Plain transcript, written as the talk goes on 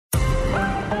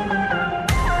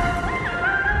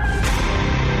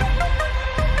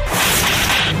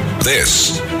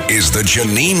This is the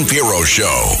Jeanine Pirro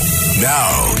Show.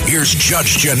 Now, here's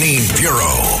Judge Jeanine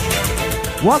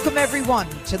Pirro. Welcome, everyone,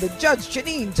 to the Judge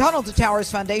Jeanine Tunnel to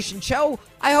Towers Foundation Show.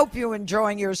 I hope you're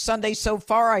enjoying your Sunday so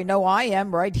far. I know I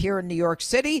am, right here in New York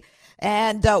City.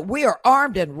 And we are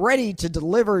armed and ready to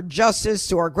deliver justice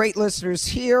to our great listeners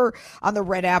here on the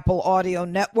Red Apple Audio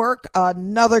Network.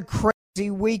 Another crazy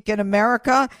week in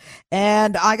America.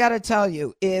 And I got to tell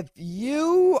you, if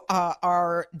you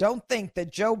don't think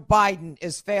that Joe Biden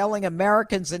is failing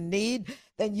Americans in need,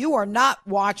 then you are not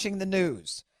watching the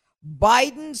news.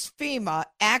 Biden's FEMA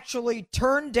actually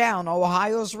turned down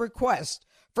Ohio's request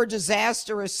for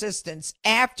disaster assistance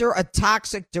after a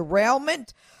toxic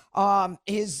derailment.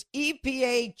 His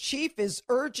EPA chief is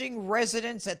urging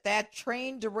residents at that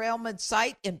train derailment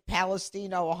site in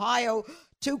Palestine, Ohio,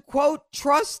 to, quote,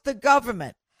 trust the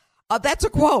government. That's a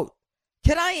quote.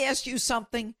 Can I ask you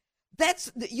something?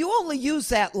 You only use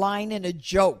that line in a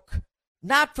joke,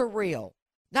 not for real.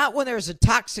 Not when there's a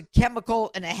toxic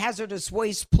chemical and a hazardous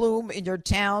waste plume in your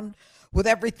town with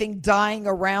everything dying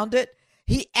around it.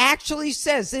 He actually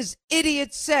says, this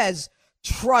idiot says,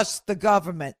 trust the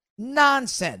government.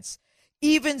 Nonsense.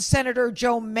 Even Senator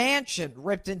Joe Manchin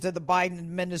ripped into the Biden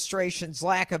administration's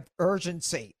lack of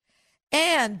urgency.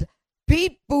 And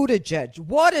Pete Buttigieg,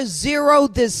 what a zero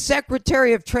this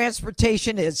Secretary of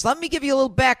Transportation is. Let me give you a little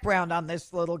background on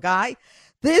this little guy.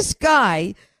 This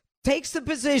guy takes the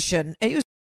position, and he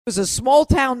was a small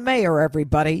town mayor,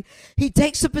 everybody. He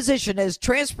takes a position as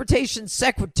transportation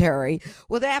secretary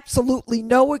with absolutely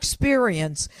no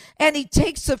experience. And he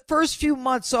takes the first few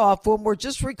months off when we're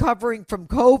just recovering from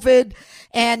COVID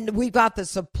and we've got the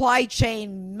supply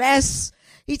chain mess.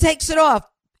 He takes it off.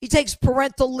 He takes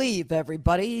parental leave,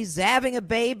 everybody. He's having a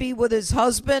baby with his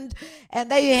husband,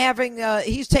 and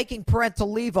he's taking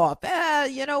parental leave off.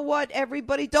 You know what,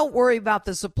 everybody? Don't worry about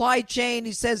the supply chain.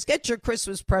 He says, get your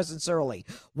Christmas presents early.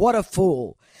 What a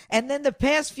fool. And then the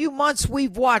past few months,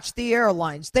 we've watched the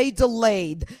airlines. They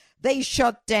delayed. They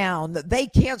shut down. They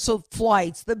canceled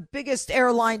flights. The biggest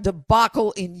airline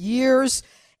debacle in years.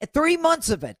 3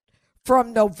 months of it,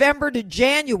 from November to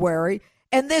January,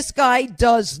 and this guy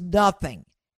does nothing.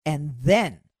 And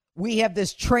then we have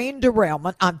this train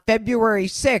derailment on February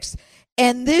 6th.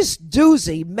 And this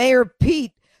doozy, Mayor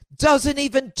Pete, doesn't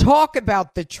even talk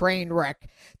about the train wreck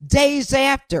days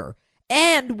after.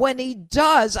 And when he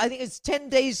does, I think it's 10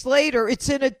 days later, it's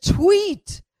in a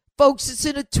tweet. Folks, it's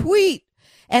in a tweet.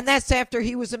 And that's after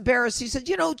he was embarrassed. He said,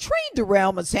 train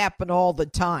derailments happen all the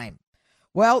time.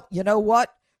 Well, you know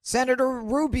what? Senator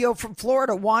Rubio from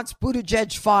Florida wants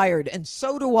Buttigieg fired, and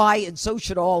so do I, and so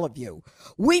should all of you.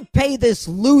 We pay this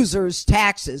loser's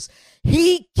taxes.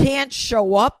 He can't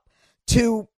show up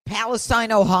to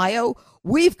Palestine, Ohio.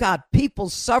 We've got people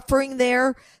suffering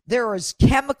there. There is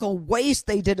chemical waste.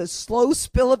 They did a slow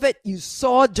spill of it. You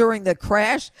saw during the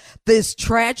crash this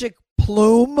tragic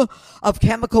plume of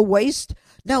chemical waste.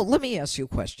 Now, let me ask you a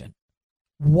question.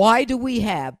 Why do we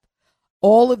have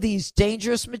all of these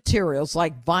dangerous materials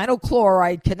like vinyl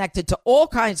chloride connected to all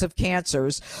kinds of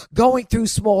cancers going through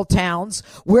small towns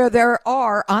where there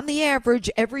are, on the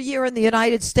average, every year in the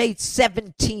United States,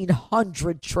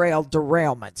 1,700 trail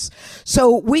derailments?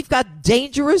 So we've got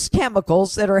dangerous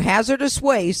chemicals that are hazardous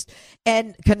waste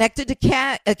and connected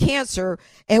to cancer,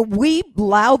 and we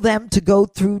allow them to go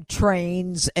through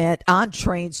trains and on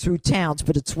trains through towns.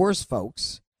 But it's worse,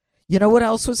 folks. You know what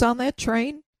else was on that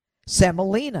train?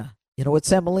 Semolina. You know what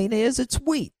semolina is? It's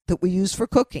wheat that we use for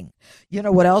cooking. You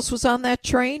know what else was on that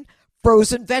train?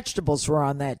 Frozen vegetables were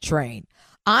on that train.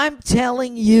 I'm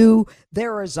telling you,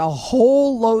 there is a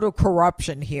whole load of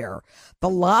corruption here. The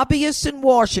lobbyists in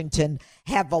Washington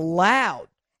have allowed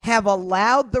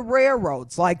the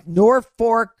railroads like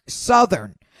Norfolk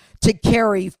Southern to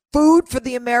carry food for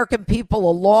the American people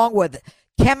along with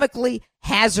chemically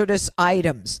hazardous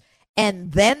items.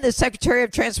 And then the Secretary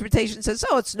of Transportation says,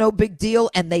 it's no big deal.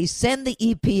 And they send the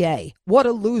EPA. What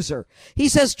a loser. He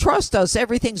says, trust us,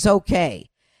 everything's okay.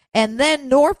 And then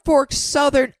Norfolk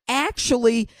Southern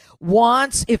actually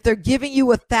wants, if they're giving you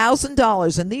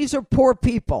 $1,000, and these are poor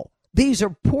people,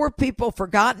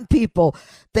 forgotten people.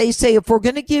 They say, if we're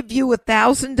going to give you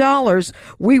 $1,000,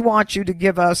 we want you to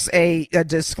give us a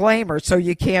disclaimer so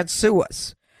you can't sue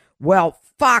us. Well,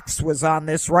 Fox was on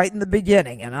this right in the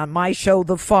beginning, and on my show,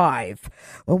 The Five,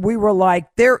 when we were like,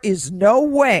 there is no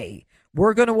way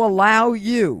we're going to allow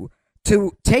you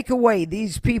to take away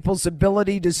these people's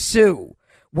ability to sue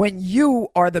when you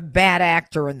are the bad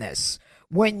actor in this,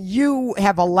 when you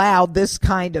have allowed this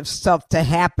kind of stuff to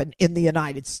happen in the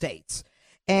United States.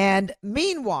 And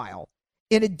meanwhile,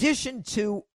 in addition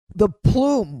to the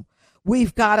plume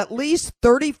We've got at least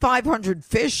 3,500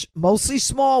 fish, mostly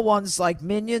small ones like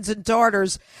minions and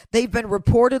darters. They've been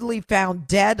reportedly found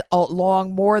dead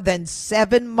along more than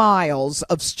 7 miles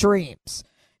of streams.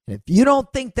 And if you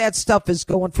don't think that stuff is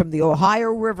going from the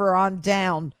Ohio River on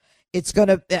down, there's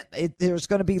going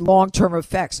to be long-term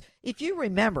effects. If you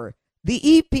remember, the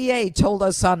EPA told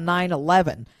us on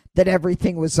 9/11 that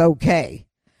everything was okay.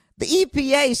 The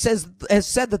EPA has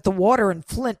said that the water in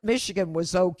Flint, Michigan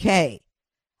was okay.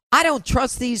 I don't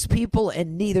trust these people,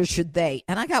 and neither should they.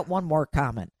 And I got one more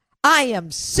comment. I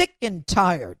am sick and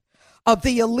tired of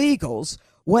the illegals.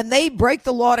 When they break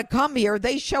the law to come here,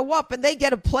 they show up and they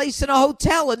get a place in a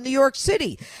hotel in New York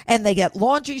City. And they get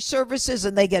laundry services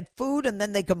and they get food, and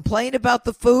then they complain about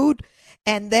the food.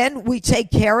 And then we take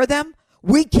care of them.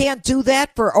 We can't do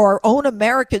that for our own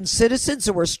American citizens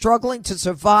who are struggling to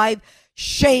survive.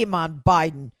 Shame on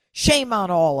Biden. Shame on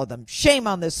all of them. Shame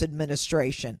on this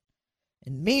administration.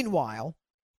 And meanwhile,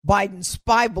 Biden's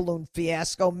spy balloon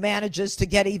fiasco manages to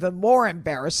get even more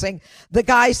embarrassing. The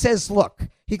guy says, look,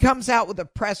 he comes out with a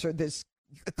presser. This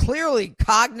clearly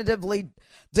cognitively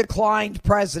declined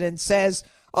president says,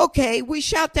 okay, we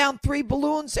shot down 3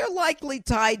 balloons. They're likely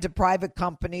tied to private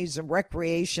companies and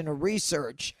recreation or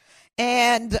research.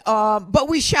 And but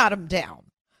we shot them down.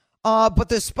 But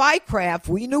the spy craft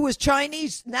we knew was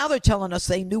Chinese. Now they're telling us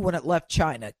they knew when it left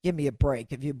China. Give me a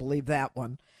break if you believe that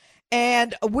one.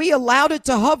 And we allowed it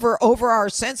to hover over our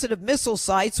sensitive missile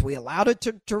sites. We allowed it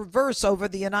to traverse over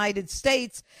the United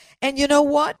States. And you know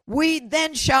what? We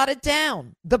then shot it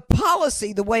down. The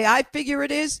policy, the way I figure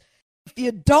it is, if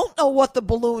you don't know what the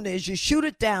balloon is, you shoot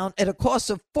it down at a cost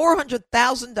of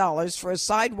 $400,000 for a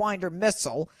Sidewinder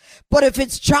missile. But if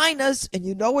it's China's, and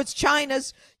you know it's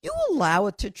China's, you allow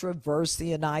it to traverse the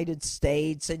United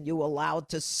States, and you allow it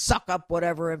to suck up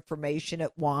whatever information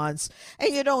it wants,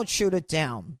 and you don't shoot it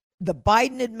down. The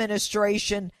Biden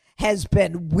administration has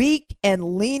been weak and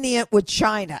lenient with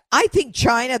China. I think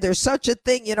China, there's such a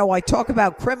thing, I talk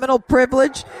about criminal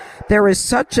privilege. There is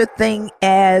such a thing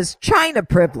as China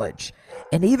privilege.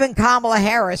 And even Kamala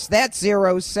Harris, that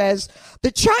zero, says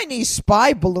the Chinese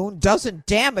spy balloon doesn't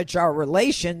damage our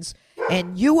relations.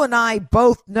 And you and I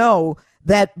both know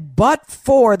that but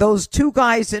for those 2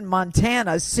 guys in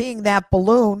Montana seeing that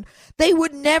balloon, they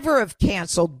would never have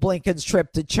canceled Blinken's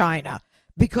trip to China.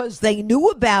 Because they knew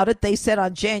about it, they said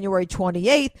on January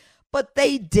 28th, but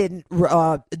they didn't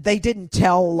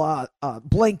tell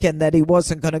Blinken that he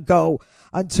wasn't going to go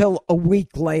until a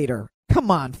week later. Come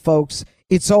on, folks.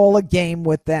 It's all a game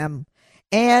with them.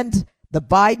 And the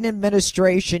Biden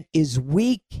administration is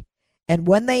weak. And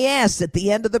when they asked at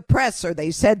the end of the presser,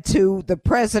 they said to the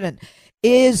president,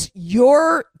 is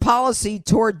your policy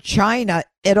toward China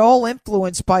at all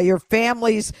influenced by your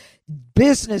family's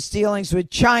business dealings with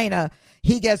China?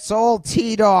 He gets all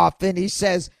teed off and he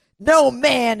says, no,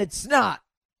 man, it's not.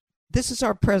 This is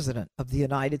our president of the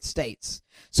United States.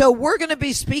 So we're going to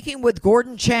be speaking with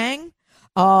Gordon Chang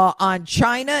on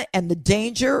China and the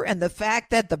danger and the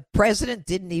fact that the president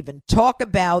didn't even talk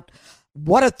about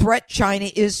what a threat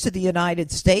China is to the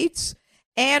United States.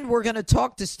 And we're going to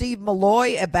talk to Steve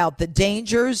Malloy about the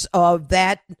dangers of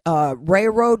that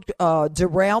railroad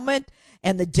derailment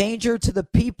and the danger to the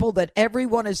people that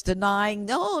everyone is denying.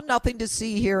 No, nothing to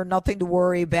see here, nothing to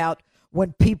worry about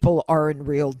when people are in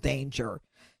real danger.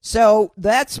 So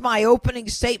that's my opening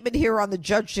statement here on the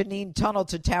Judge Jeanine Tunnel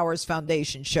to Towers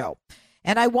Foundation show.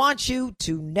 And I want you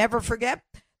to never forget,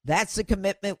 that's the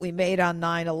commitment we made on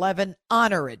 9/11.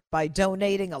 Honor it by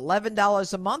donating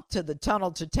 $11 a month to the Tunnel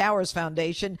to Towers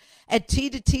Foundation at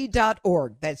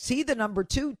T2T.org. That's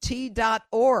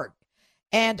T2T.org.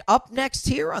 And up next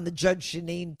here on the Judge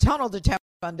Jeanine Tunnel to Towers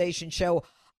Foundation show,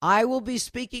 I will be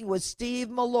speaking with Steve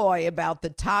Malloy about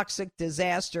the toxic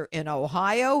disaster in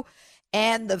Ohio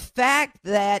and the fact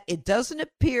that it doesn't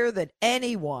appear that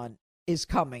anyone is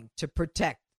coming to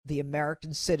protect the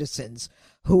American citizens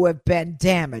who have been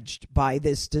damaged by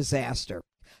this disaster.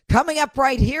 Coming up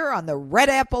right here on the Red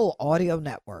Apple Audio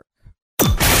Network.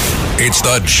 It's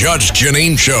the Judge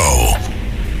Jeanine Show.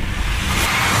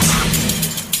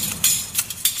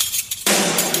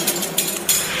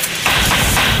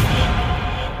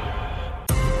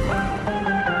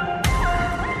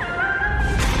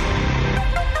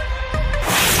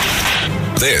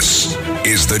 This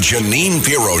is the Jeanine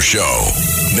Pirro Show.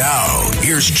 Now,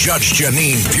 here's Judge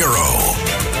Jeanine Pirro.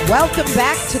 Welcome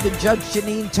back to the Judge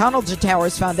Jeanine Tunnel to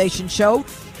Towers Foundation show.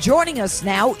 Joining us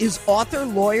now is author,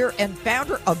 lawyer, and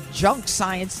founder of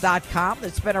JunkScience.com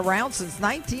that's been around since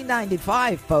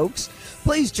 1995, folks.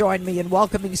 Please join me in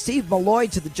welcoming Steve Malloy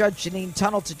to the Judge Jeanine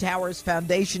Tunnel to Towers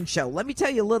Foundation show. Let me tell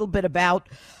you a little bit about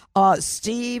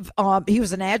Steve, he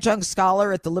was an adjunct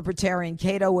scholar at the Libertarian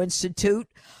Cato Institute,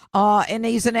 and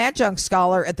he's an adjunct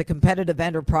scholar at the Competitive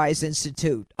Enterprise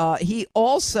Institute. He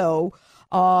also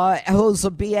holds a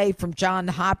BA from Johns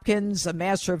Hopkins, a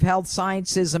Master of Health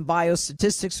Sciences and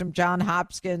Biostatistics from Johns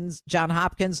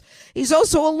Hopkins. He's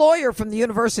also a lawyer from the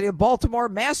University of Baltimore,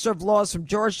 Master of Laws from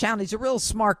Georgetown. He's a real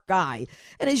smart guy,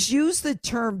 and has used the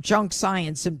term junk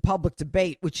science in public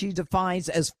debate, which he defines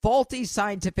as faulty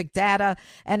scientific data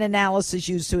and analysis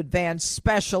used to advance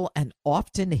special and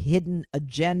often hidden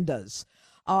agendas.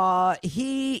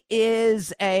 He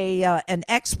is an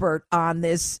expert on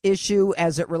this issue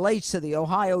as it relates to the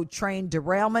Ohio train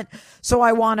derailment. So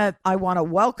I want to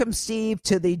welcome Steve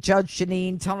to the Judge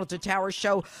Jeanine Tunnel to Tower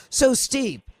show. So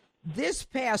Steve, this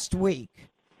past week,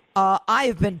 I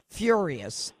have been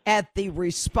furious at the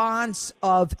response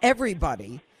of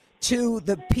everybody to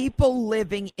the people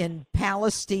living in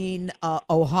Palestine,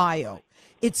 Ohio.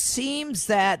 It seems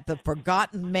that the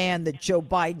forgotten man that Joe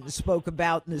Biden spoke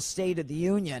about in the State of the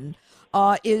Union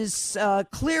is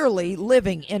clearly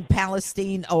living in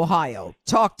Palestine, Ohio.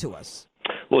 Talk to us.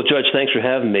 Well, Judge, thanks for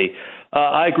having me.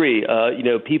 I agree.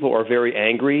 People are very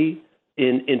angry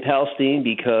in Palestine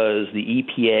because the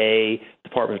EPA,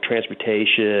 Department of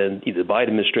Transportation, the Biden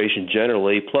administration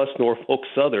generally, plus Norfolk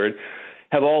Southern,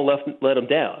 have all let them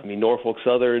down. I mean, Norfolk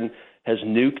Southern has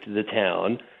nuked the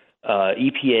town.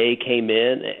 EPA came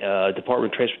in,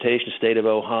 Department of Transportation, State of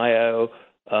Ohio,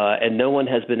 and no one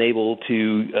has been able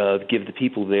to give the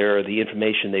people there the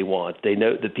information they want. They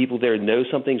know the people there know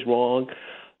something's wrong,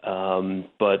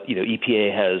 but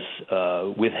EPA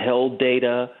has withheld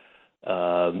data.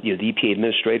 The EPA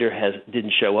administrator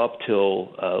didn't show up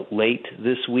till late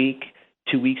this week,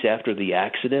 2 weeks after the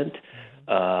accident.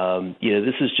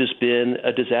 This has just been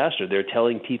a disaster. They're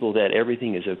telling people that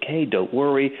everything is okay, don't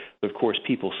worry. But of course,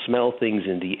 people smell things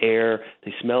in the air.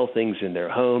 They smell things in their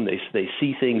home. They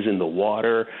see things in the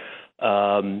water.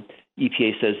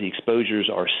 EPA says the exposures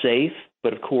are safe,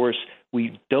 but of course,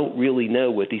 we don't really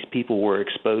know what these people were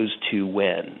exposed to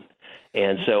when.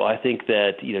 And so I think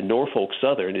that Norfolk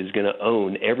Southern is going to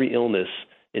own every illness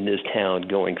in this town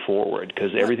going forward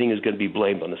because everything is going to be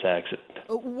blamed on this accident.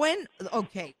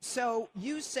 So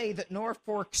you say that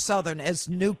Norfolk Southern has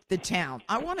nuked the town.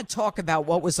 I want to talk about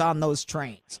what was on those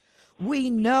trains. We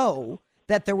know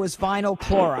that there was vinyl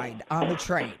chloride on the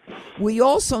train. We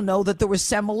also know that there was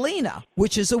semolina,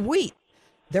 which is a wheat.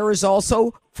 There is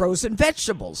also frozen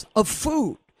vegetables of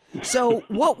food. So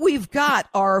what we've got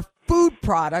are food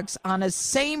products on a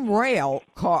same road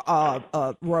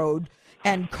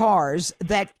and cars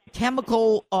that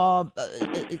chemically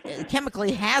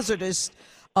hazardous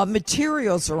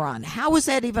materials are on. How is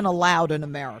that even allowed in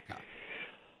America?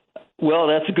 Well,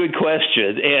 that's a good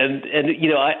question. And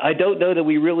I don't know that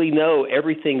we really know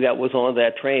everything that was on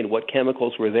that train, what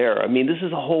chemicals were there. I mean, this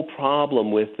is a whole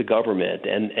problem with the government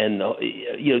and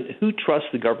who trusts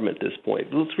the government at this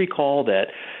point? Let's recall that,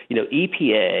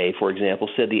 EPA, for example,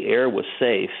 said the air was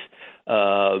safe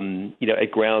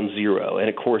at ground zero, and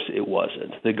of course it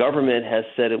wasn't. The government has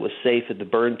said it was safe at the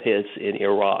burn pits in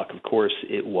Iraq. Of course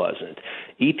it wasn't.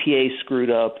 EPA screwed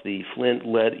up the Flint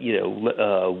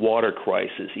water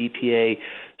crisis. EPA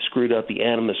screwed up the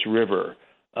Animas River,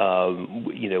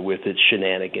 with its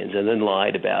shenanigans, and then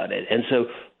lied about it. And so,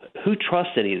 who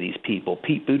trusts any of these people?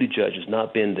 Pete Buttigieg has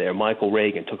not been there. Michael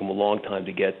Reagan took him a long time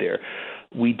to get there.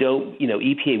 We don't,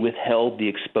 EPA withheld the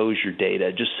exposure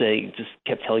data, just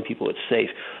kept telling people it's safe.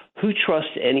 Who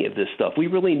trusts any of this stuff? We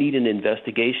really need an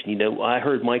investigation. I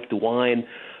heard Mike DeWine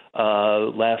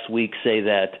last week say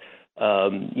that,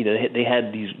 they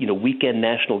had these, weekend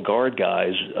National Guard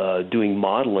guys doing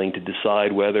modeling to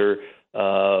decide whether,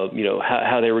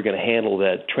 how they were going to handle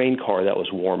that train car that was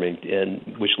warming,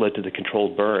 and which led to the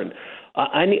controlled burn.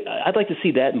 I'd like to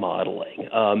see that modeling.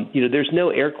 There's no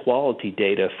air quality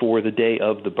data for the day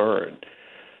of the burn.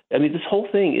 I mean, this whole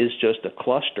thing is just a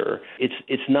cluster.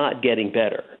 It's not getting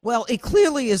better. Well, it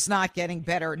clearly is not getting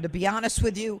better. And to be honest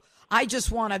with you, I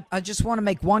just want to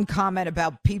make one comment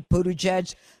about Pete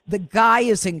Buttigieg. The guy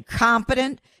is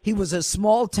incompetent. He was a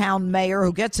small town mayor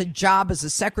who gets a job as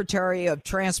a Secretary of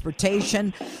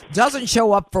Transportation, doesn't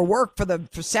show up for work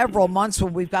for several months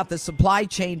when we've got the supply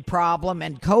chain problem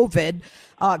and COVID,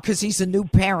 because he's a new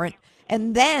parent.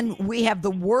 And then we have the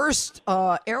worst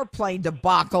airplane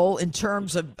debacle in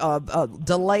terms of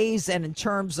delays and in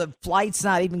terms of flights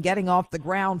not even getting off the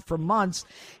ground for months.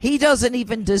 He doesn't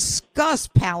even discuss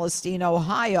Palestine,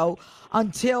 Ohio,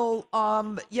 until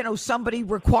somebody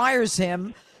requires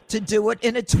him to do it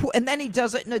and then he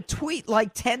does it in a tweet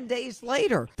like 10 days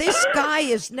later. This guy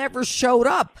has never showed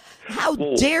up. How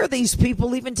dare these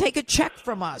people even take a check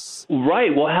from us?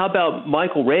 Right. Well, how about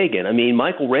Michael Reagan? I mean,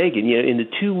 Michael Reagan, in the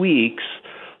 2 weeks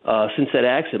since that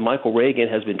accident, Michael Reagan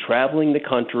has been traveling the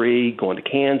country, going to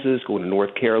Kansas, going to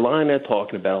North Carolina,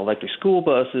 talking about electric school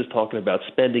buses, talking about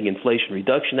spending Inflation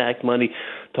Reduction Act money,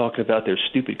 talking about their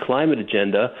stupid climate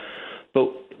agenda. But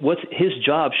his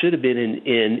job should have been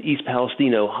in East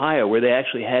Palestine, Ohio, where they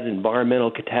actually had an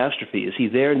environmental catastrophe. Is he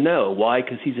there? No. Why?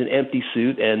 Because he's an empty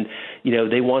suit, and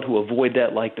they want to avoid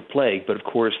that like the plague. But of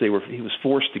course, he was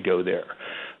forced to go there.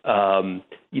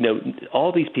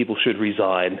 All these people should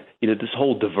resign. This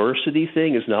whole diversity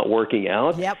thing is not working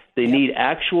out. They need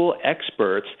actual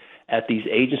experts at these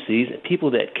agencies,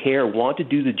 people that care, want to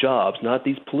do the jobs, not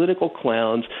these political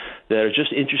clowns that are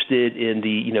just interested in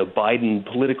the Biden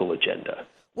political agenda.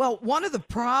 Well, one of the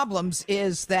problems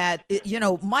is that,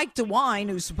 Mike DeWine,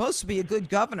 who's supposed to be a good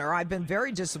governor, I've been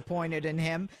very disappointed in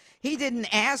him. He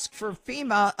didn't ask for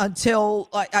FEMA until,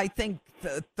 I think,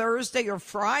 Thursday or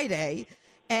Friday.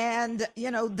 And,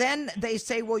 then they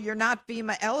say, well, you're not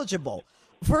FEMA eligible.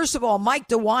 First of all, Mike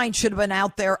DeWine should have been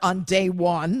out there on day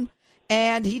one.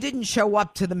 And he didn't show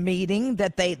up to the meeting,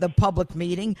 the public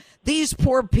meeting. These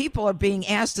poor people are being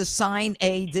asked to sign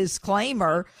a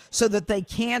disclaimer so that they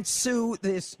can't sue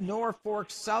this Norfolk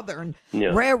Southern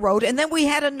Railroad. And then we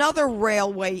had another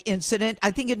railway incident,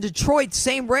 I think in Detroit,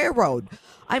 same railroad.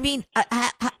 I mean,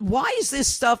 why is this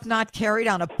stuff not carried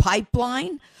on a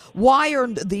pipeline? Why are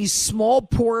these small,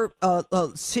 poor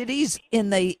cities in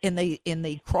the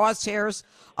crosshairs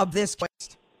of this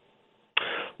waste?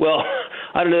 Well,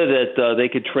 I don't know that they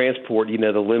could transport,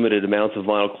 the limited amounts of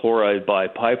vinyl chloride by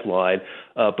pipeline,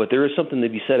 but there is something to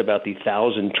be said about the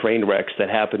 1,000 train wrecks that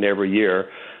happen every year.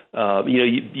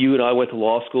 You and I went to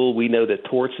law school. We know that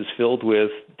torts is filled with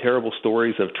terrible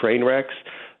stories of train wrecks.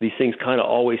 These things kind of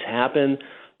always happen,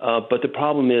 but the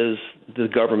problem is the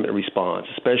government response,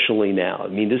 especially now. I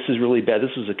mean, this is really bad.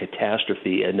 This was a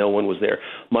catastrophe, and no one was there.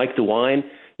 Mike DeWine,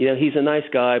 he's a nice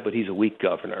guy, but he's a weak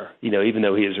governor. Even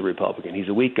though he is a Republican, he's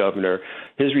a weak governor.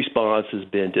 His response has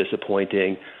been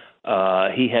disappointing.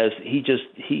 It's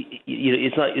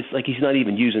like he's not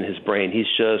even using his brain. He's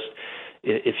just,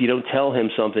 if you don't tell him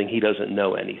something, he doesn't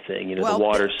know anything. The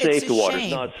water's safe, the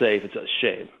water's not safe. It's a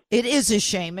shame. It is a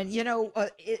shame. And,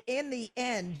 in the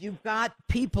end, you've got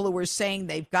people who are saying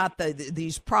they've got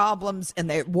these problems and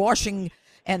they're washing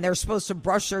and they're supposed to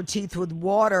brush their teeth with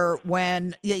water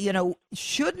when,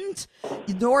 shouldn't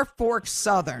Norfolk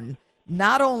Southern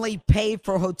not only pay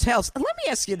for hotels? And let me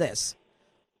ask you this.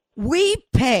 We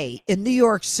pay in New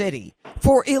York City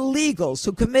for illegals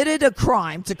who committed a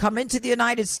crime to come into the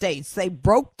United States. They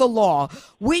broke the law.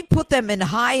 We put them in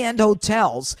high-end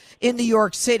hotels in New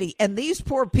York City. And these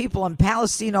poor people in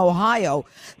Palestine, Ohio,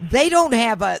 they don't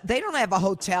have a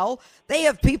hotel. They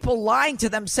have people lying to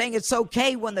them saying it's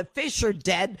okay when the fish are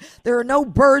dead. There are no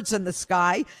birds in the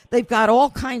sky. They've got all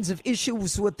kinds of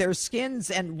issues with their skins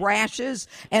and rashes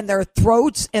and their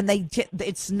throats, and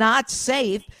it's not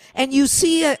safe. And you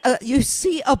see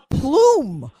a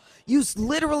plume. You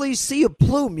literally see a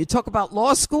plume. You talk about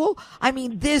law school. I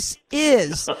mean, this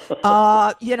is,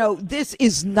 this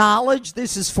is knowledge.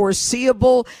 This is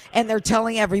foreseeable. And they're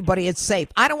telling everybody it's safe.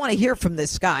 I don't want to hear from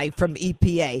this guy from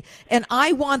EPA. And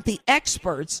I want the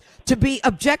experts to be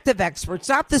objective experts,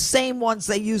 not the same ones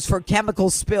they use for chemical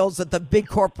spills that the big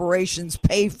corporations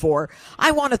pay for.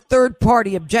 I want a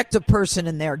third-party objective person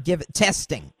in there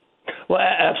testing. Well,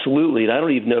 absolutely. And I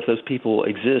don't even know if those people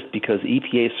exist because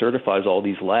EPA certifies all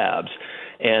these labs.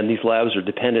 And these labs are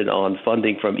dependent on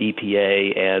funding from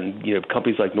EPA and,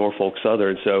 companies like Norfolk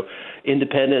Southern. So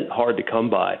independent, hard to come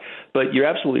by. But you're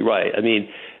absolutely right. I mean,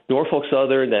 Norfolk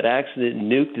Southern, that accident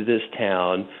nuked this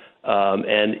town.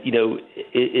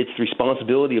 It's the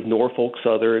responsibility of Norfolk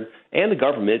Southern and the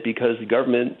government, because the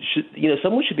government should,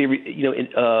 someone should be,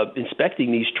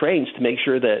 inspecting these trains to make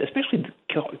sure that, especially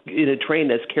in a train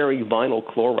that's carrying vinyl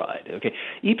chloride. Okay,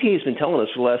 EPA has been telling us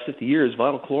for the last 50 years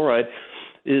vinyl chloride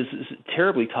is a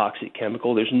terribly toxic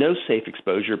chemical. There's no safe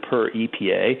exposure per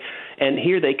EPA, and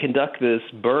here they conduct this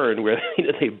burn where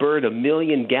they burn 1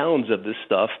 million gallons of this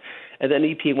stuff, and then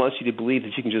EPA wants you to believe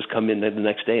that you can just come in the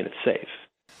next day and it's safe.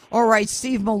 All right,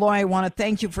 Steve Malloy, I want to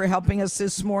thank you for helping us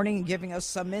this morning and giving us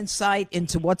some insight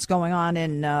into what's going on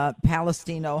in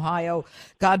Palestine, Ohio.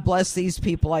 God bless these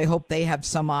people. I hope they have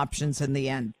some options in the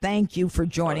end. Thank you for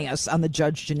joining us on the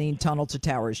Judge Jeanine Tunnel to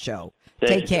Towers show.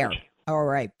 Take care. All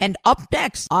right. And up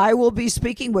next, I will be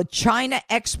speaking with China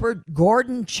expert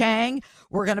Gordon Chang.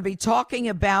 We're going to be talking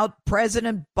about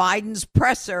President Biden's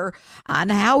presser on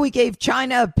how he gave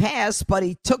China a pass, but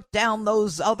he took down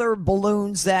those other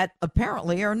balloons that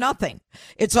apparently are nothing.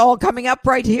 It's all coming up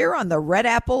right here on the Red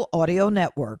Apple Audio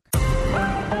Network.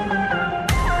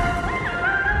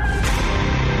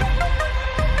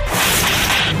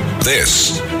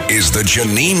 This is the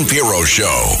Jeanine Pirro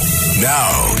Show.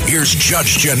 Now, here's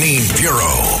Judge Jeanine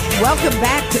Pirro. Welcome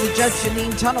back to the Judge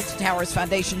Jeanine Tunnel to Towers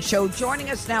Foundation Show.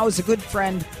 Joining us now is a good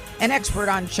friend, an expert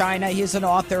on China. He's an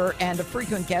author and a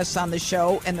frequent guest on the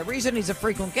show. And the reason he's a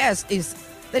frequent guest is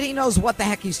that he knows what the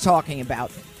heck he's talking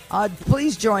about.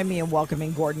 Please join me in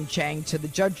welcoming Gordon Chang to the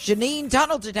Judge Jeanine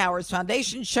Tunnel to Towers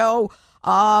Foundation Show.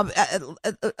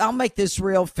 I'll make this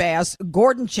real fast.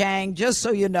 Gordon Chang, just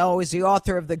so you know, is the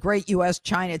author of The Great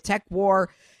U.S.-China Tech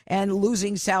War and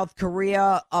Losing South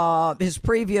Korea. His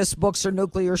previous books are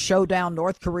Nuclear Showdown,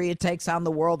 North Korea Takes on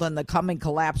the World, and The Coming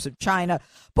Collapse of China,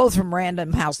 both from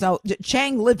Random House. Now,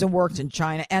 Chang lived and worked in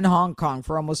China and Hong Kong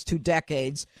for almost 2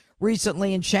 decades,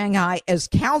 recently in Shanghai as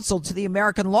counsel to the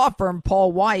American law firm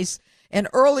Paul Weiss, and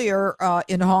earlier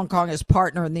in Hong Kong as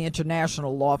partner in the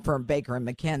international law firm Baker &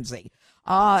 McKenzie.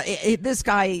 This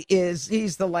guy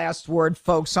he's the last word,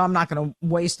 folks, so I'm not going to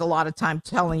waste a lot of time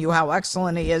telling you how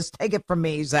excellent he is. Take it from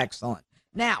me, he's excellent.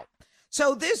 Now,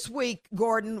 so this week,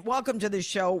 Gordon, welcome to the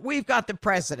show. We've got the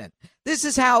president. This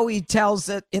is how he tells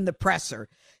it in the presser.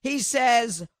 He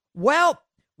says, well,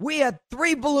 we had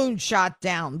 3 balloons shot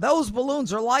down. Those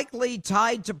balloons are likely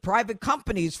tied to private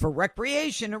companies for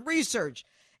recreation and research.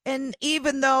 And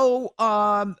even though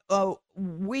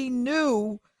we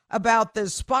knew about the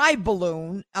spy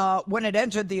balloon when it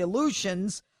entered the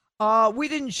Aleutians, we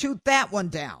didn't shoot that one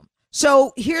down.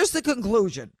 So here's the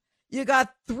conclusion. You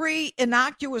got 3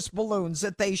 innocuous balloons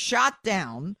that they shot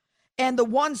down, and the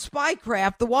one spy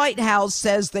craft, the White House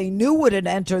says they knew it had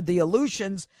entered the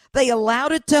Aleutians. They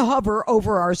allowed it to hover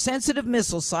over our sensitive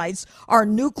missile sites, our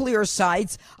nuclear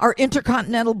sites, our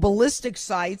intercontinental ballistic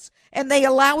sites, and they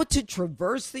allow it to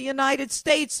traverse the United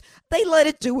States. They let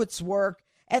it do its work,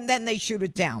 and then they shoot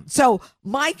it down. So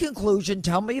my conclusion,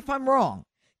 tell me if I'm wrong,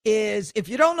 is if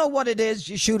you don't know what it is,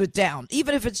 you shoot it down,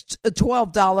 even if it's a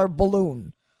 $12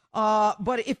 balloon.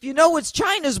 But if you know it's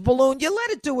China's balloon, you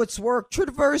let it do its work,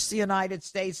 traverse the United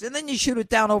States, and then you shoot it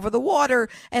down over the water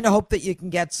and hope that you can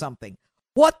get something.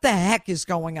 What the heck is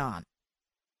going on?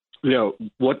 Yeah,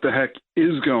 what the heck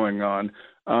is going on?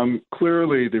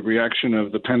 Clearly, the reaction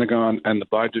of the Pentagon and the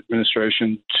Biden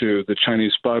administration to the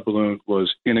Chinese spy balloon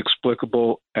was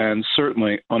inexplicable and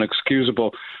certainly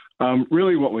unexcusable.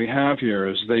 Really, what we have here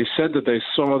is they said that they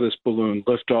saw this balloon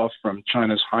lift off from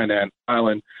China's Hainan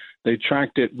Island. They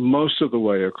tracked it most of the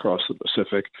way across the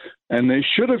Pacific, and they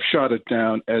should have shot it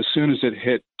down as soon as it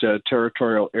hit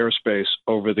territorial airspace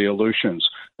over the Aleutians.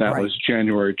 That was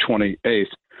January 28th.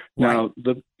 Now,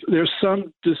 there's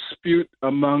some dispute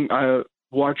among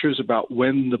watchers about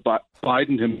when the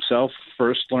Biden himself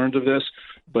first learned of this,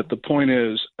 but the point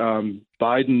is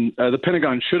the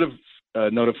Pentagon should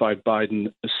have notified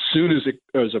Biden as soon as it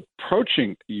was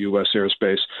approaching U.S.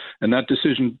 airspace, and that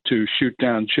decision to shoot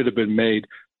down should have been made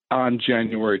on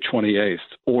January 28th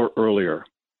or earlier.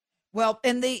 Well,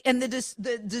 and the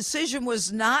decision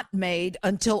was not made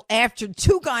until after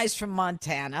 2 guys from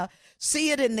Montana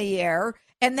see it in the air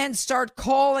and then start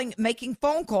making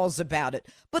phone calls about it.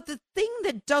 But the thing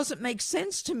that doesn't make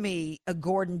sense to me,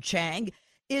 Gordon Chang,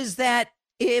 is that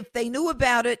if they knew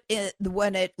about it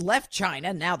when it left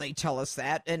China, now they tell us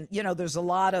that, and, there's a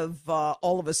lot of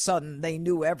all of a sudden they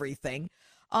knew everything.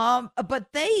 But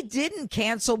they didn't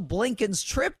cancel Blinken's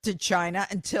trip to China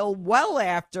until well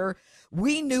after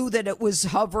we knew that it was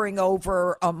hovering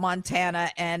over Montana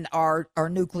and our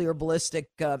nuclear ballistic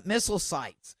missile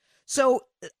sites. So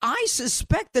I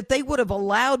suspect that they would have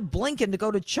allowed Blinken to go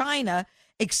to China,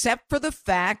 except for the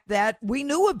fact that we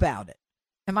knew about it.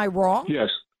 Am I wrong? Yes.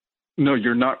 No,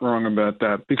 you're not wrong about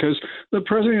that, because the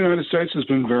President of the United States has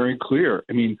been very clear.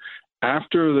 I mean,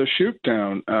 after the shoot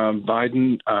down,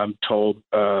 Biden told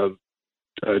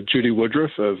Judy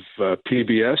Woodruff of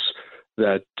PBS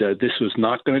that this was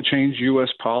not going to change U.S.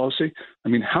 policy. I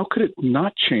mean, how could it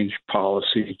not change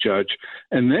policy, Judge?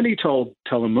 And then he told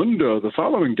Telemundo the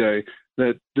following day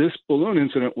that this balloon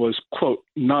incident was, quote,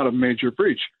 not a major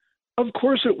breach. Of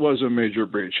course it was a major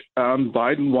breach.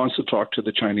 Biden wants to talk to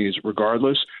the Chinese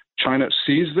regardless. China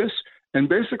sees this. And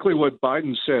basically what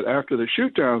Biden said after the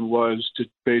shoot down was to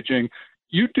Beijing,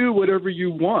 you do whatever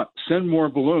you want. Send more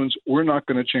balloons. We're not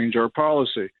going to change our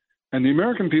policy. And the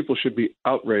American people should be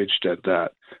outraged at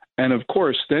that. And of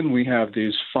course, then we have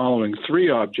these following 3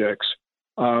 objects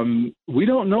We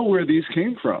don't know where these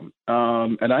came from.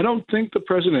 And I don't think the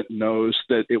president knows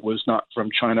that it was not from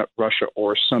China, Russia,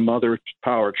 or some other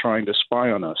power trying to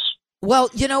spy on us. Well,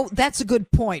 that's a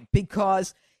good point,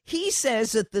 because he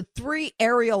says that the 3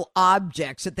 aerial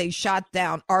objects that they shot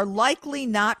down are likely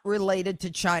not related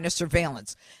to China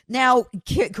surveillance. Now,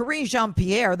 Karine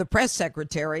Jean-Pierre, the press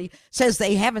secretary, says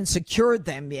they haven't secured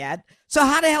them yet. So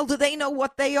how the hell do they know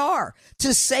what they are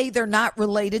to say they're not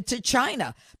related to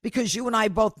China? Because you and I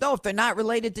both know if they're not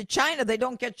related to China, they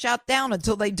don't get shot down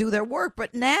until they do their work.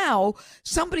 But now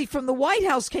somebody from the White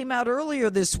House came out earlier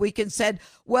this week and said,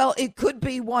 well, it could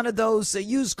be one of those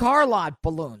used car lot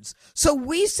balloons. So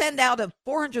we send out a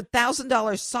 $400,000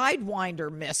 Sidewinder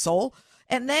missile,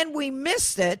 and then we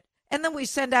missed it. And then we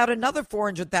send out another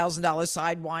 $400,000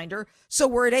 Sidewinder. So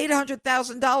we're at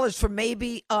 $800,000 for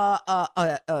maybe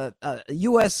a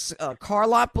U.S. car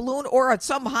lot balloon, or at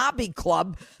some hobby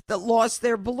club that lost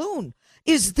their balloon.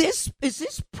 Is this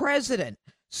president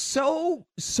so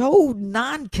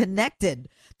non-connected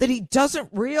that he doesn't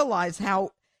realize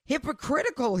how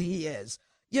hypocritical he is?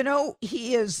 He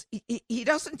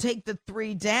doesn't take the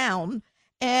 3 down.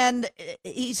 And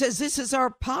he says, this is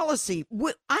our policy.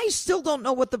 I still don't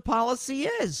know what the policy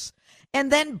is.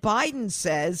 And then Biden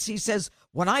says,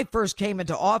 when I first came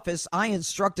into office, I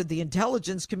instructed the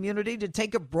intelligence community to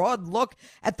take a broad look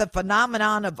at the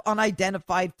phenomenon of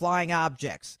unidentified flying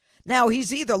objects. Now,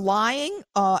 he's either lying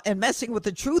and messing with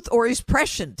the truth, or he's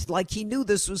prescient, like he knew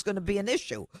this was going to be an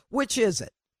issue. Which is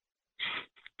it?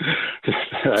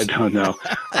 I don't know.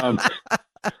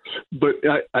 But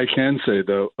I can say,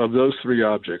 though, of those 3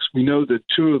 objects, we know that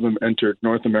 2 of them entered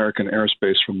North American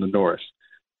airspace from the north,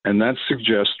 and that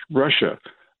suggests Russia.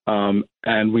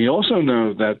 And we also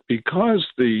know that because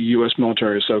the U.S.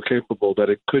 military is so capable that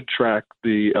it could track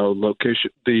the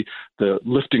location, the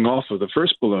lifting off of the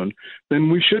first balloon, then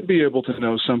we should be able to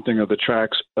know something of the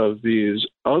tracks of these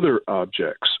other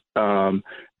objects.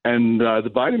 And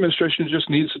the Biden administration just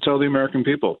needs to tell the American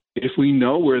people, if we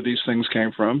know where these things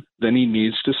came from, then he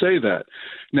needs to say that.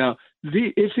 Now,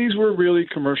 if these were really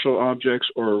commercial objects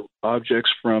or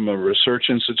objects from a research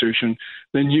institution,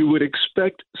 then you would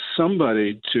expect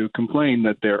somebody to complain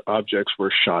that their objects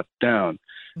were shot down.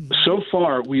 Mm-hmm. So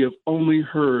far, we have only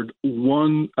heard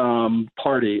one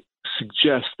party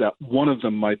suggest that one of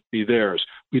them might be theirs.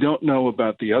 We don't know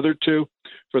about the other 2.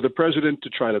 For the president to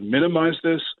try to minimize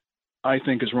this, I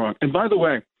think is wrong. And by the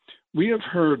way, we have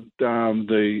heard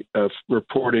the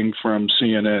reporting from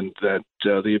CNN that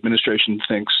the administration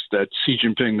thinks that Xi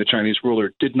Jinping, the Chinese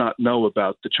ruler, did not know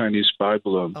about the Chinese spy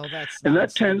balloon. Oh, that's and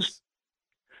nonsense.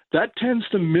 that tends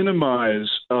to minimize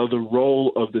the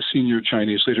role of the senior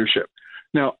Chinese leadership.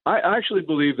 Now, I actually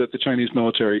believe that the Chinese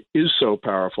military is so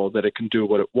powerful that it can do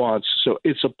what it wants. So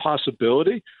it's a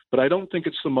possibility, but I don't think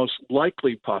it's the most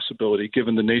likely possibility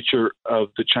given the nature of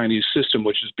the Chinese system,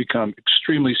 which has become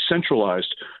extremely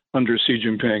centralized under Xi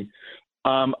Jinping.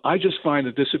 I just find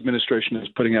that this administration is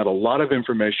putting out a lot of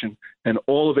information, and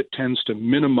all of it tends to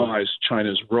minimize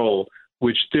China's role,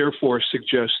 which therefore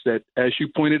suggests that, as you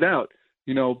pointed out,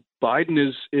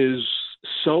 Biden is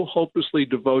so hopelessly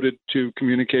devoted to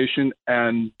communication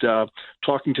and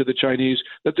talking to the Chinese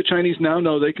that the Chinese now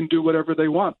know they can do whatever they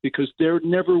want, because there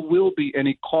never will be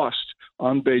any cost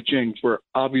on Beijing for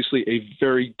obviously a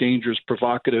very dangerous,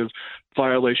 provocative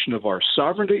violation of our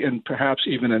sovereignty and perhaps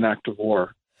even an act of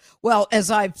war. Well, as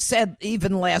I've said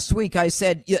even last week, I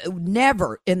said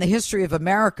never in the history of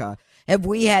America have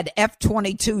we had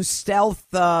F-22 stealth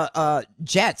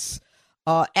jets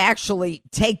actually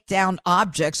take down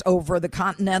objects over the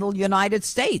continental United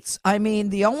States. I mean,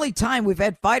 the only time we've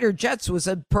had fighter jets was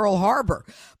at Pearl Harbor,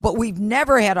 but we've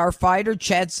never had our fighter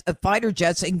jets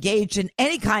engaged in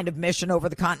any kind of mission over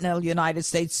the continental United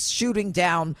States, shooting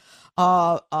down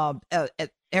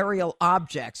aerial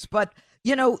objects. But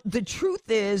the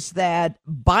truth is that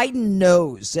Biden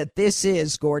knows that this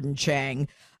is, Gordon Chang,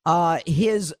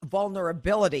 his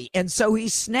vulnerability. And so he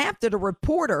snapped at a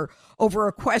reporter over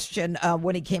a question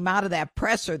when he came out of that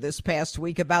presser this past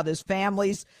week about his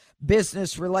family's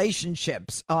business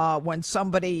relationships. When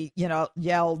somebody,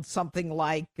 yelled something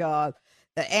like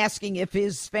asking if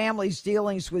his family's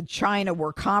dealings with China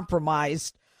were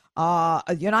compromised.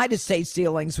 United States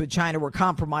dealings with China were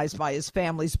compromised by his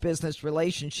family's business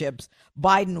relationships.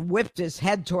 Biden whipped his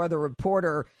head toward the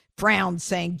reporter, frowned,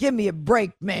 saying, "Give me a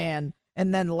break, man,"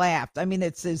 and then laughed. I mean,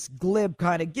 it's this glib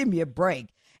kind of, give me a break.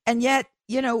 And yet,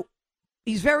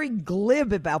 he's very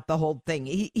glib about the whole thing.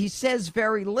 He says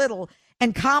very little.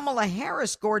 And Kamala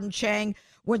Harris, Gordon Chang,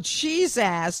 when she's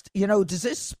asked, does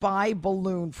this spy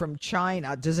balloon from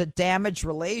China, does it damage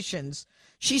relations?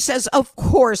 She says, of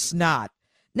course not.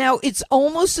 Now, it's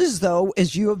almost as though,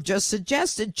 as you have just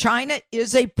suggested, China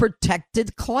is a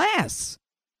protected class.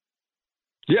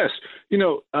 Yes,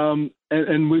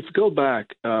 and we go back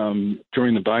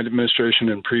during the Biden administration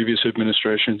and previous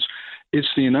administrations. It's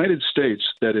the United States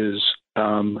that is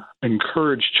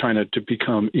encouraged China to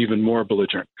become even more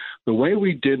belligerent. The way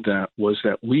we did that was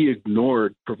that we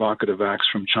ignored provocative acts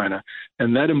from China,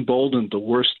 and that emboldened the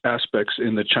worst aspects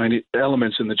in the Chinese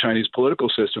elements in the Chinese political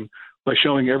system by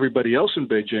showing everybody else in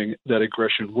Beijing that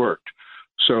aggression worked.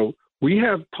 So we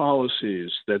have policies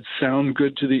that sound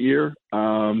good to the ear,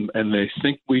 and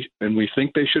we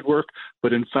think they should work,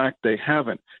 but in fact they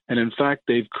haven't. And in fact,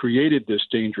 they've created this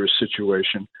dangerous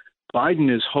situation.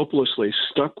 Biden is hopelessly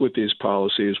stuck with these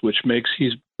policies, which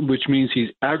means he's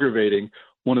aggravating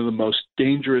one of the most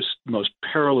dangerous, most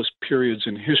perilous periods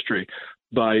in history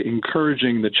by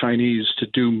encouraging the Chinese to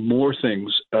do more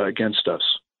things against us.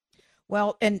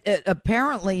 Well, and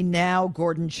apparently now,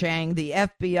 Gordon Chang, the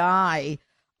FBI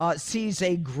sees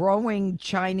a growing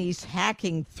Chinese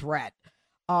hacking threat.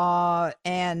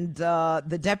 And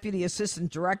the Deputy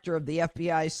Assistant Director of the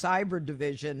FBI Cyber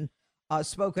Division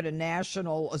spoke at a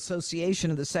National Association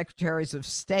of the Secretaries of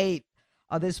State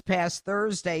this past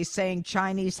Thursday, saying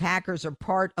Chinese hackers are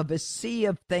part of a sea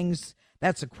of things,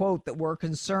 that's a quote, that we're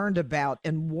concerned about,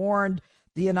 and warned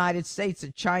the United States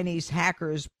that Chinese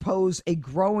hackers pose a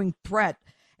growing threat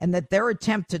and that their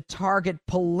attempt to target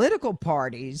political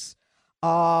parties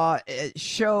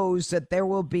shows that there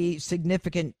will be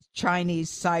significant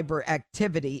Chinese cyber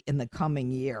activity in the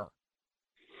coming year.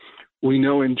 We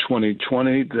know in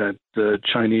 2020 that the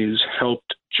Chinese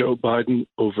helped Joe Biden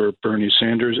over Bernie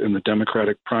Sanders in the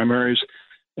Democratic primaries,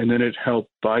 and then it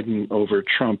helped Biden over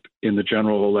Trump in the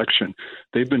general election.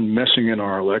 They've been messing in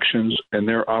our elections, and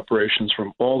their operations,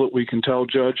 from all that we can tell,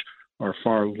 Judge, are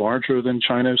far larger than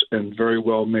China's and very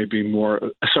well may be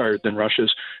than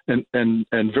Russia's, and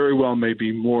very well may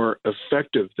be more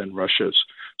effective than Russia's.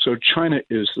 So China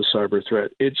is the cyber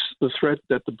threat. It's the threat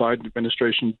that the Biden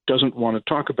administration doesn't want to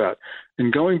talk about.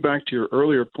 And going back to your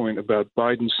earlier point about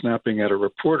Biden snapping at a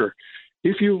reporter,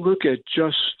 if you look at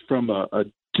just from a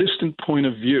distant point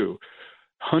of view,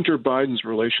 Hunter Biden's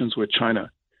relations with China,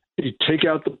 you take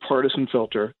out the partisan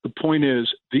filter. The point is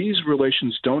these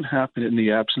relations don't happen in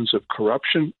the absence of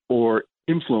corruption or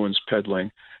influence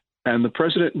peddling. And the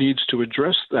president needs to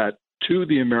address that to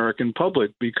the American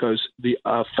public because the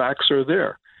facts are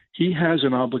there. He has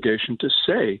an obligation to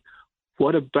say,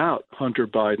 what about Hunter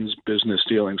Biden's business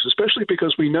dealings, especially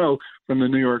because we know from the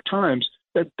New York Times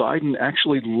that Biden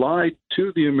actually lied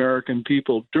to the American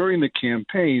people during the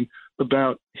campaign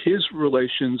about his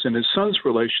relations and his son's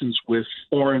relations with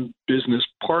foreign business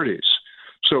parties.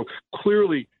 So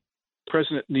clearly, the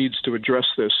president needs to address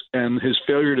this, and his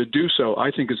failure to do so,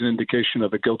 I think, is an indication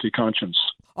of a guilty conscience.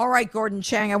 All right, Gordon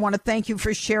Chang, I want to thank you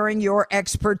for sharing your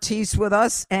expertise with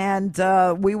us, and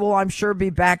we will, I'm sure,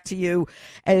 be back to you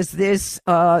as this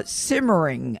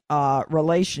simmering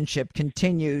relationship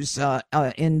continues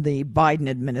in the Biden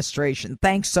administration.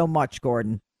 Thanks so much,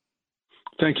 Gordon.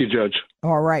 Thank you, Judge.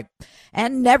 All right.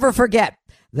 And never forget,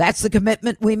 that's the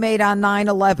commitment we made on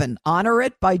 9/11. Honor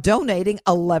it by donating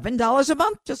 $11 a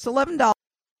month, just $11.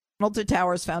 To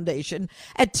Towers Foundation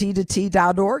at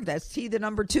t2t.org. That's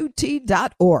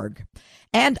T2T.org.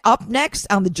 And up next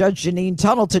on the Judge Jeanine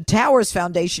Tunnel to Towers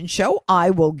Foundation show,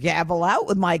 I will gavel out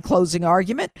with my closing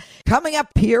argument coming up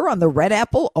here on the Red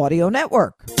Apple Audio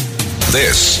Network.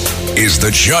 This is the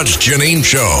Judge Jeanine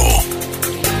Show.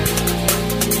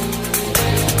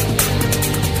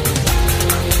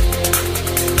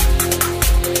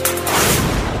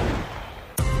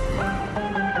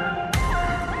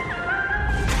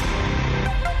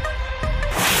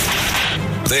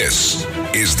 This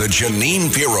is the Jeanine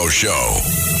Pirro Show.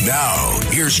 Now,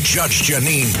 here's Judge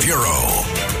Jeanine Pirro.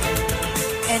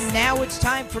 And now it's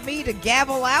time for me to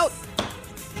gavel out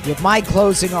with my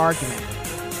closing argument.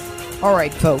 All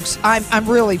right, folks, I'm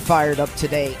really fired up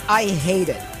today. I hate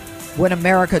it when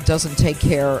America doesn't take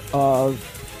care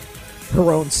of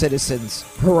her own citizens,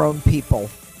 her own people.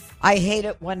 I hate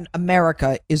it when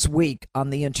America is weak on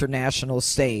the international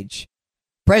stage.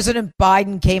 President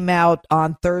Biden came out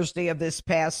on Thursday of this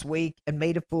past week and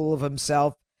made a fool of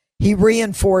himself. He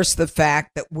reinforced the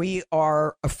fact that we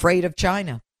are afraid of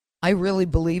China. I really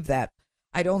believe that.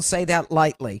 I don't say that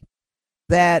lightly.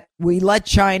 That we let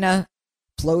China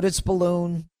float its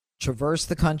balloon, traverse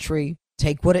the country,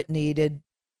 take what it needed,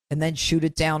 and then shoot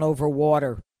it down over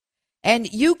water.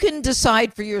 And you can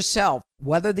decide for yourself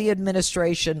whether the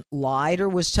administration lied or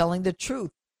was telling the truth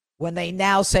when they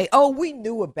now say, oh, we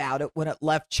knew about it when it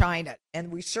left China,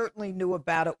 and we certainly knew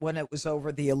about it when it was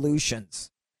over the Aleutians.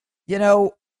 You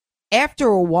know, after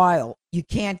a while, you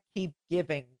can't keep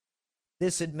giving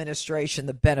this administration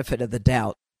the benefit of the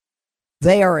doubt.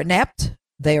 They are inept,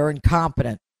 they are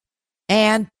incompetent,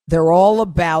 and they're all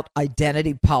about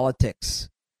identity politics.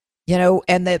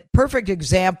 And the perfect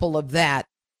example of that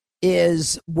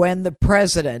is when the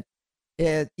president,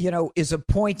 is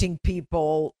appointing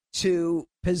people to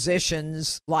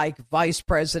positions like vice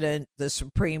president, the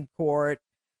Supreme Court,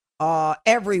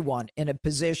 everyone in a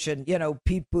position,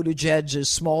 Pete Buttigieg is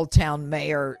small town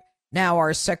mayor, now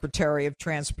our Secretary of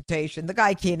Transportation. The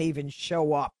guy can't even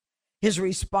show up. His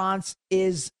response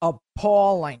is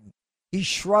appalling. He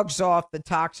shrugs off the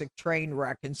toxic train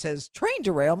wreck and says, train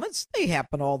derailments, they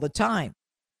happen all the time.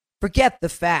 Forget the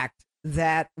fact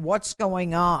that what's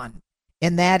going on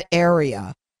in that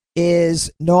area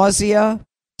is nausea,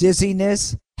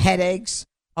 dizziness, headaches,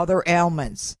 other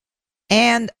ailments.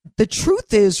 And the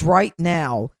truth is right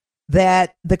now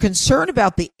that the concern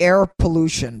about the air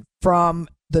pollution from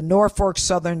the Norfolk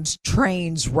Southern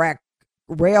trains wreck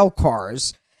rail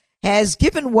cars has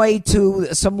given way to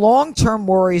some long-term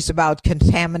worries about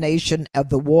contamination of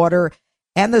the water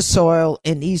and the soil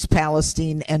in East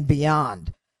Palestine and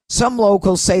beyond. Some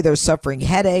locals say they're suffering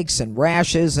headaches and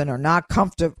rashes and are not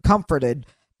comforted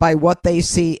by what they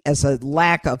see as a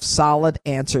lack of solid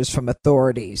answers from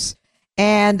authorities.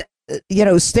 And,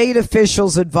 state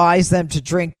officials advise them to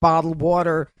drink bottled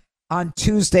water on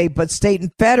Tuesday, but state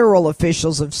and federal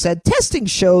officials have said testing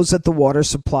shows that the water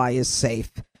supply is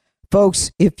safe.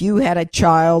 Folks, if you had a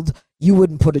child, you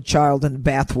wouldn't put a child in the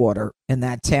bathwater in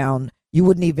that town. You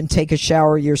wouldn't even take a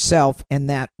shower yourself in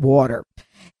that water.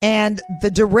 And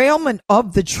the derailment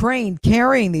of the train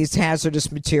carrying these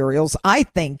hazardous materials, I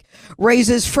think,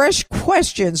 raises fresh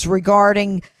questions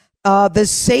regarding the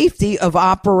safety of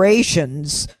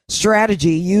operations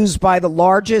strategy used by the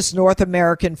largest North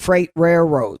American freight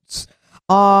railroads.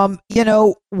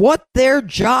 What their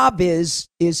job is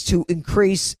to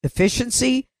increase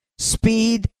efficiency,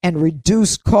 speed, and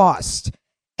reduce cost.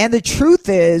 And the truth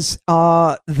is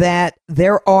that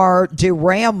there are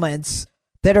derailments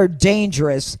that are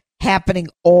dangerous happening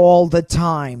all the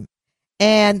time.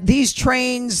 And these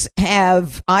trains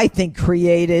have, I think,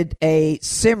 created a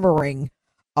simmering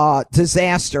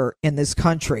disaster in this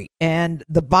country. And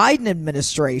the Biden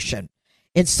administration,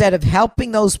 instead of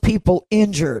helping those people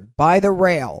injured by the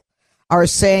rail, are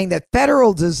saying that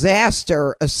federal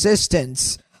disaster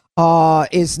assistance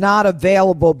is not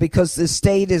available because the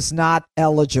state is not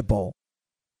eligible.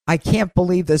 I can't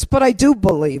believe this, but I do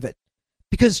believe it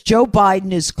because Joe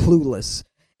Biden is clueless.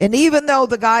 And even though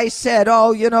the guy said,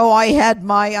 I had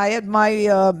my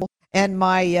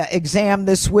exam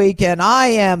this week and I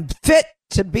am fit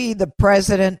to be the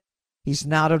president, he's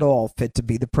not at all fit to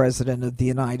be the president of the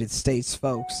United States,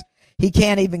 folks. He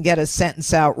can't even get a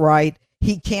sentence out right.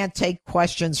 He can't take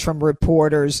questions from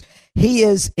reporters. He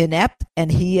is inept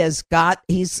and he's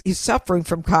suffering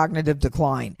from cognitive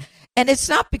decline. And it's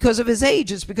not because of his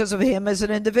age, it's because of him as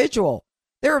an individual.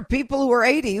 There are people who are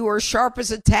 80 who are sharp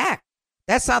as a tack.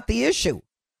 That's not the issue.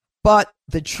 But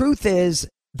the truth is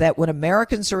that when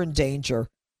Americans are in danger,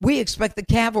 we expect the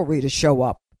cavalry to show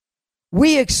up.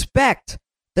 We expect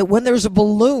that when there's a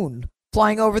balloon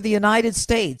flying over the United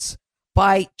States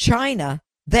by China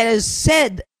that has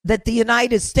said that the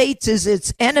United States is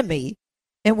its enemy,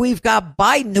 and we've got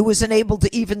Biden who isn't able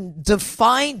to even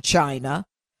define China,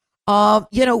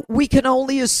 we can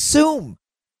only assume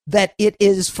that it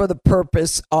is for the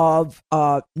purpose of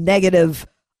negative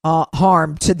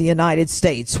harm to the United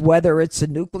States, whether it's a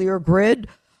nuclear grid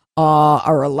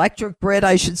or electric grid,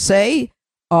 I should say,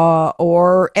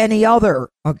 or any other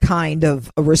kind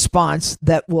of a response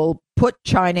that will put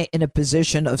China in a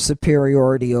position of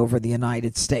superiority over the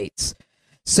United States.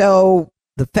 So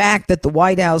the fact that the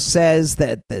White House says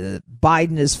that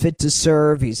Biden is fit to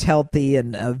serve, he's healthy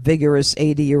and a vigorous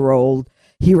 80-year-old,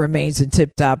 he remains in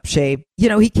tip-top shape,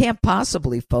 he can't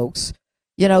possibly, folks.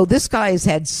 This guy has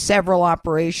had several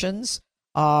operations.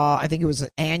 I think it was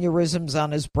aneurysms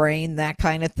on his brain, that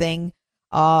kind of thing.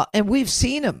 And we've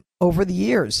seen him over the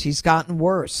years. He's gotten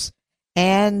worse.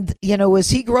 And, as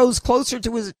he grows closer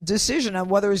to his decision on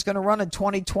whether he's going to run in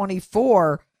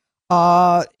 2024,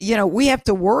 we have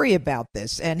to worry about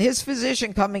this. And his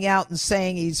physician coming out and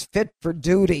saying he's fit for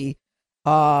duty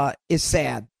is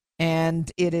sad.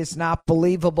 And it is not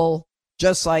believable,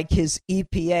 just like his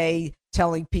EPA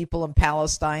telling people in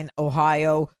Palestine,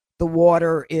 Ohio, the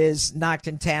water is not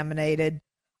contaminated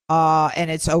and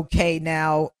it's okay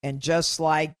now. And just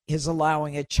like his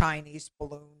allowing a Chinese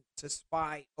balloon to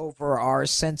spy over our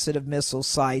sensitive missile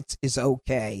sites is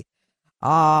okay.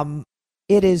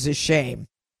 It is a shame.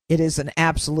 It is an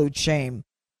absolute shame.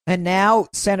 And now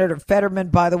Senator Fetterman,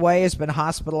 by the way, has been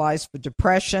hospitalized for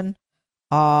depression,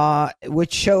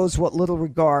 which shows what little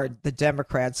regard the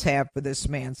Democrats have for this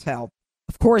man's health.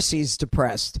 Of course he's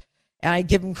depressed. And I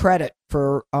give him credit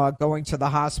for going to the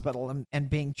hospital and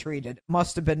being treated. It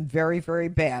must have been very, very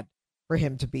bad for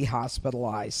him to be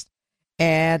hospitalized.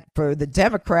 And for the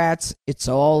Democrats, it's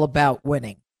all about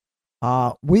winning.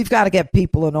 We've got to get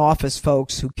people in office,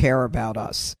 folks, who care about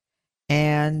us.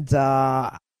 And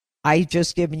I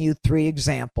just given you 3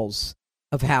 examples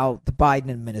of how the Biden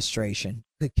administration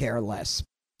could care less.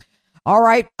 All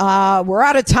right, we're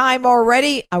out of time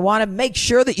already. I want to make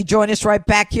sure that you join us right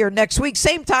back here next week.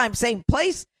 Same time, same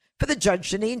place for the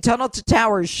Judge Jeanine Tunnel to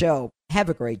Towers show. Have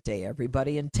a great day,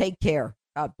 everybody, and take care.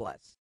 God bless.